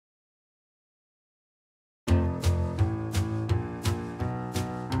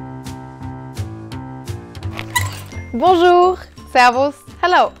Bonjour, servus,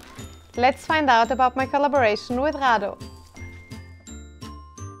 hello. Let's find out about my collaboration with Rado.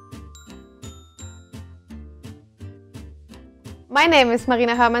 My name is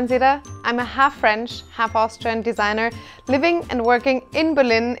Marina Hoermanseder. I'm a half French, half Austrian designer living and working in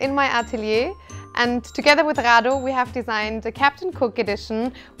Berlin in my atelier. And together with Rado, we have designed a Captain Cook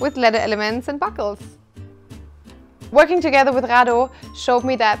edition with leather elements and buckles. Working together with Rado showed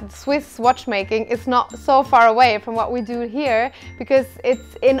me that Swiss watchmaking is not so far away from what we do here, because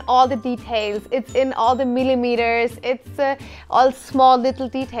it's in all the details, it's in all the millimeters, it's all small little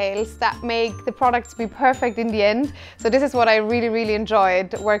details that make the products be perfect in the end. So this is what I really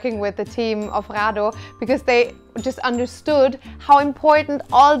enjoyed working with the team of Rado, because they just understood how important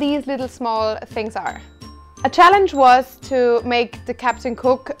all these little small things are. A challenge was to make the Captain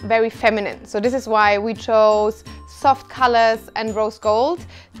Cook very feminine. So this is why we chose soft colors and rose gold.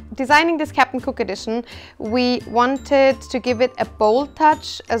 Designing this Captain Cook edition, we wanted to give it a bold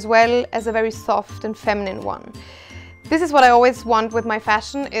touch as well as a very soft and feminine one. This is what I always want with my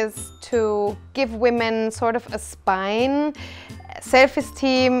fashion, is to give women sort of a spine,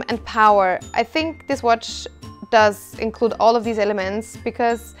 self-esteem and power. I think this watch does include all of these elements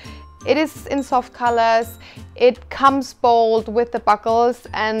because it is in soft colors, it comes bold with the buckles,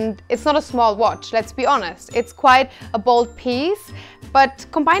 and it's not a small watch, let's be honest. It's quite a bold piece, but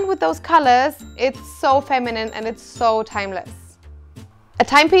combined with those colors, it's so feminine and it's so timeless. A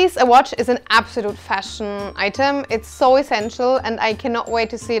timepiece, a watch, is an absolute fashion item. It's so essential and I cannot wait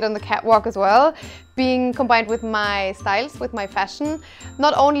to see it on the catwalk as well. Being combined with my styles, with my fashion,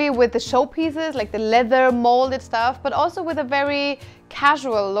 not only with the showpieces like the leather molded stuff, but also with a very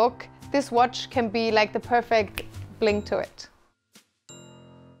casual look. This watch can be like the perfect bling to it.